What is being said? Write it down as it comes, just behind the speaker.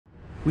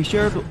We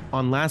shared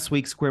on last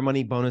week's Queer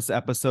Money bonus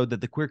episode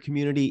that the queer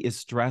community is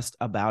stressed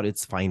about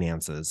its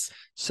finances.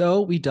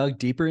 So we dug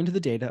deeper into the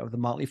data of the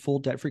Motley Fool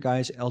Debt-Free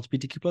Guys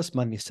LGBTQ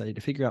Money Study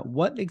to figure out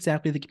what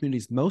exactly the community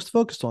is most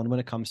focused on when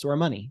it comes to our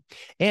money.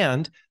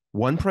 And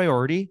one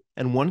priority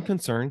and one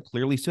concern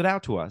clearly stood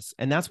out to us.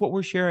 And that's what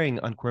we're sharing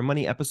on Queer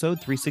Money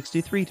episode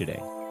 363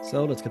 today.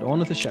 So let's get on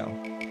with the show.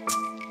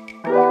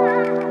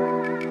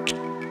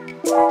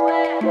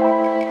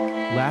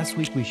 Last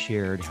week, we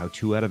shared how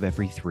 2 out of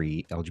every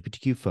 3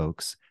 LGBTQ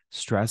folks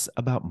stress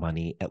about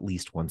money at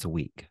least once a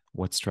week.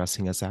 What's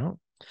stressing us out?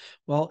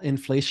 Well,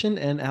 inflation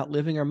and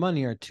outliving our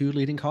money are 2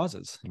 leading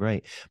causes.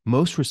 Right.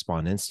 Most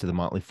respondents to the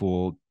Motley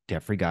Fool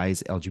Debt-Free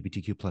Guys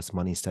LGBTQ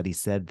Money Study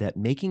said that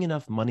making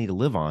enough money to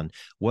live on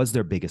was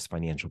their biggest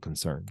financial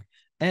concern.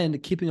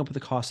 And keeping up with the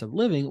cost of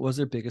living was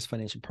their biggest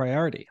financial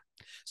priority.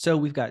 So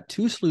we've got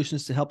 2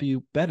 solutions to help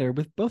you better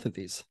with both of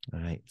these. All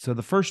right. So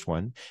the first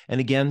one, and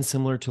again,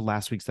 similar to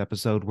last week's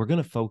episode, we're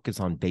going to focus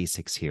on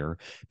basics here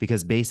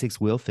because basics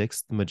will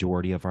fix the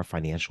majority of our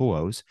financial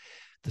woes.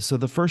 So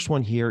the first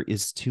one here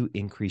is to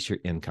increase your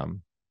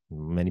income.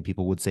 Many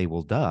people would say,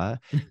 well, duh.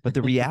 But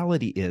the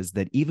reality is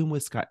that even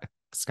with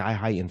sky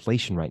high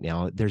inflation right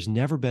now, there's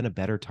never been a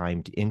better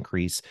time to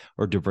increase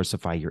or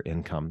diversify your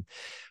income.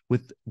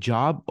 With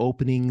job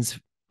openings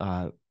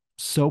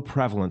so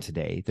prevalent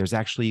today, there's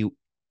actually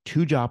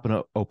 2 job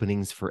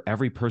openings for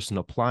every person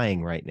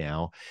applying right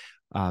now.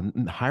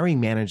 Hiring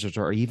managers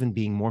are even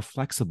being more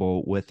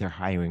flexible with their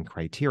hiring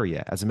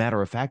criteria. As a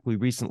matter of fact, we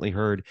recently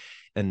heard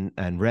and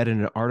read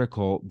in an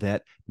article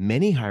that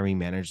many hiring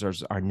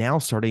managers are now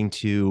starting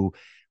to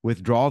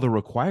withdraw the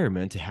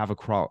requirement to have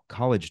a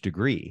college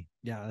degree.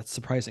 Yeah, that's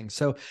surprising.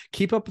 So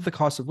keep up with the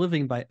cost of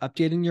living by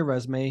updating your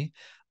resume,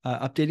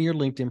 updating your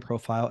LinkedIn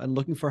profile, and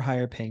looking for a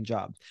higher paying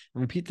job.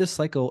 And repeat this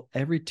cycle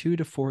every 2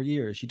 to 4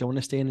 years. You don't want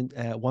to stay in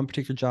one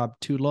particular job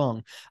too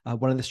long.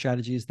 One of the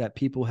strategies that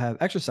people have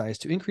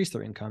exercised to increase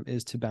their income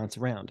is to bounce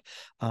around.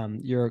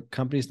 Your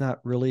company's not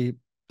really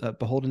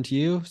beholden to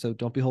you, so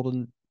don't be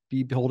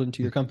beholden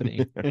to your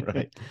company.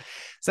 Right.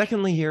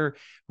 Secondly, here,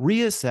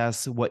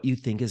 reassess what you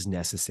think is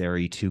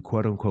necessary to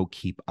quote unquote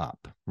keep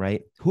up,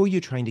 right? Who are you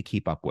trying to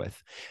keep up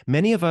with?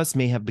 Many of us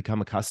may have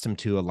become accustomed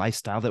to a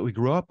lifestyle that we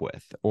grew up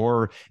with,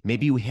 or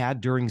maybe we had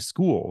during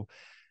school,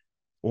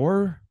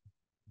 or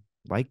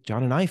like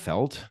John and I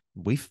felt,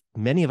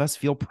 many of us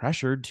feel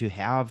pressured to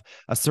have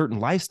a certain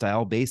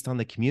lifestyle based on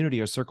the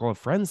community or circle of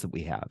friends that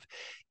we have.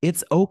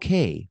 It's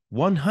okay,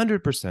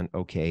 100%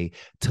 okay,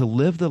 to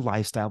live the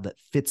lifestyle that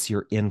fits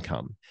your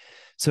income.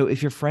 So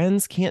if your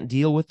friends can't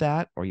deal with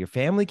that, or your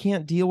family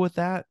can't deal with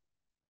that,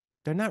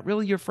 they're not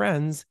really your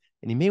friends.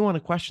 And you may want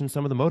to question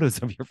some of the motives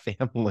of your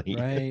family.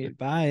 Right.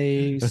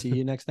 Bye. See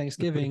you next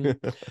Thanksgiving.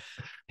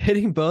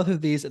 Hitting both of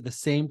these at the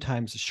same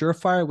time is a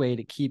surefire way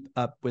to keep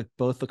up with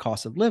both the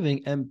cost of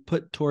living and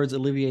put towards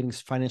alleviating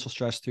financial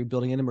stress through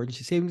building an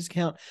emergency savings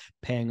account,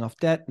 paying off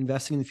debt,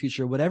 investing in the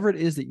future, whatever it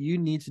is that you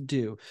need to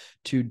do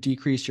to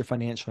decrease your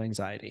financial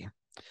anxiety.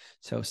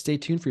 So stay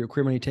tuned for your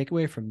Queer Money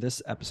takeaway from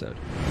this episode.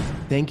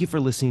 Thank you for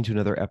listening to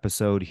another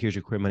episode. Here's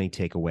your Queer Money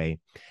takeaway.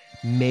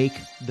 Make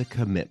the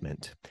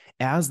commitment.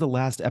 As the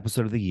last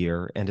episode of the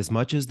year, and as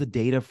much as the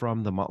data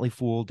from the Motley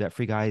Fool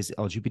Debt-Free Guys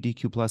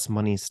LGBTQ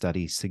Money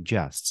Study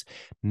suggests,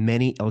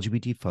 many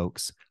LGBT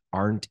folks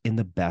aren't in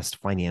the best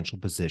financial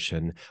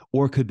position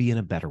or could be in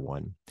a better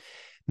one.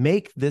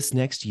 Make this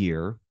next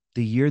year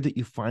the year that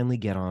you finally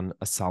get on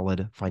a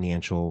solid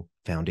financial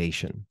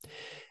foundation.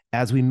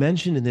 As we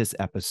mentioned in this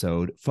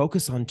episode,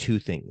 focus on 2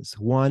 things.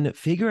 1,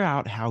 figure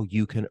out how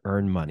you can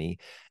earn money,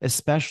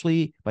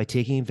 especially by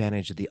taking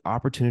advantage of the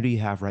opportunity you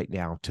have right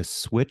now to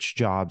switch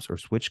jobs or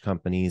switch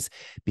companies,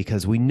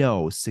 because we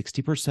know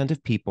 60%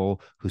 of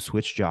people who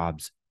switch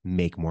jobs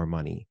make more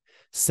money.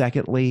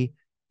 Secondly,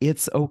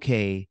 it's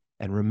okay,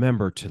 and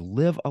remember to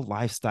live a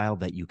lifestyle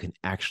that you can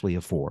actually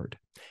afford.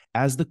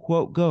 As the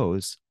quote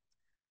goes,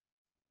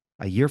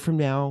 a year from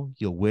now,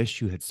 you'll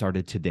wish you had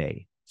started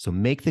today. So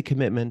make the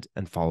commitment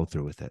and follow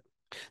through with it.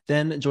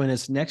 Then join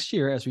us next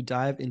year as we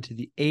dive into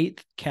the 8th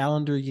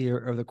calendar year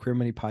of the Queer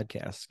Money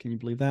podcast. Can you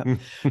believe that?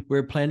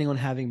 We're planning on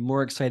having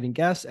more exciting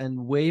guests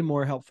and way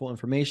more helpful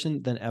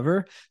information than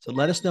ever. So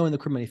let us know in the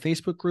Queer Money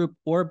Facebook group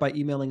or by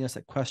emailing us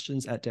at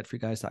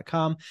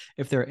questions@debtfreeguys.com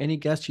if there are any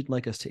guests you'd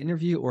like us to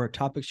interview or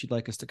topics you'd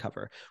like us to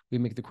cover. We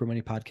make the Queer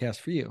Money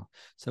podcast for you.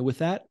 So with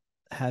that,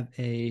 have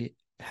a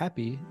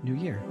happy new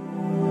year.